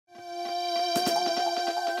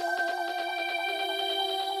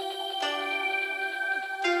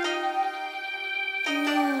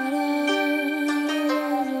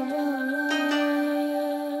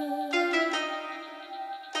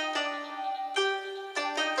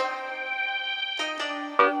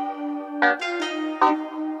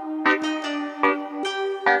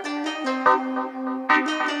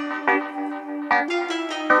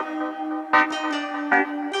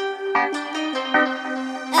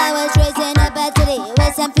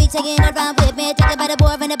Taking it round with me, talking about the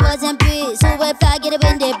boy from the boys and breeze. Who will fly, get a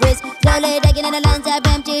wind, they breeze. Slowly digging in the lands I've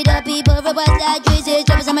emptied up. People realize that Jesus,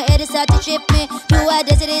 jumpers on my head, start to ship me. Do I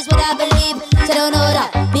this, it is what I believe. So don't know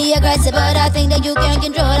that, be aggressive, but I think that you can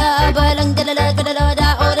control that. I belong to the Lord, for the Lord,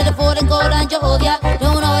 I order the food and gold on Jehovah.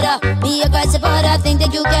 Don't know that, be aggressive, but I think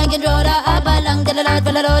that you can control that. I belong to the Lord,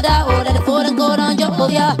 for the Lord, I order the food and gold on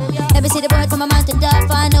Jehovah. Let me see the word from a man to die.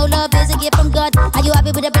 I know love is a gift from God. Are you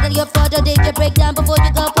happy with the better your thought, or did you break down before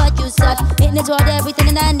you go? You suck. Fitness world,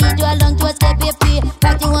 everything that I need. You along to escape it free.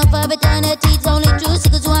 Back to one for eternity. It's only true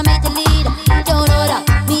sickles who I made to lead. Don't know that.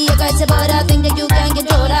 Be aggressive, but I think that you can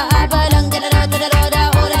control that. I belong to the Lord, to the Lord.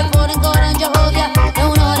 I order the food and gold on Jehovah.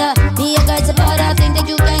 Don't know that. Be aggressive, but I think that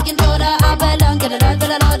you can control that. I belong to the Lord, to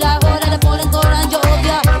the Lord. I order the food and gold on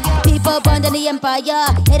Jehovah. People born in the empire.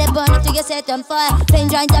 Let it burn up till you set on fire.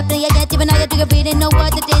 Flame drying up till you get even higher. Do you breathe in know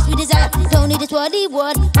what the taste we desire? Don't need this worldly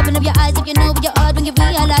word. Open up your eyes if you know what your heart when you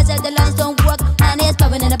realize that the lines don't work and it's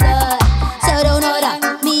pumping in the blood. So don't know that.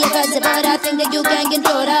 Me aggressive, but I think that you can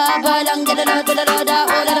control that. Belong to the Lord, to the Lord. I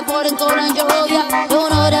order the food and gold on Jehovah. Don't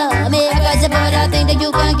know that. Me aggressive, but I think that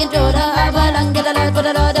you can control that. Belong to the Lord, to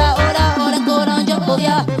the Lord. I order food and gold on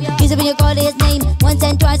Jehovah. He's when you call his name once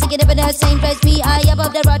and twice to get up in the same place. Me high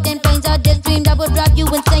above the rotten plains of this dream that would drive you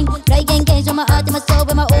insane. Breaking games from my heart to my soul,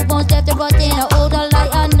 with my old bones left to rot in. I hold all I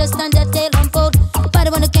understand that they'll unfold. But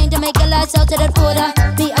the one who came to make a light out to the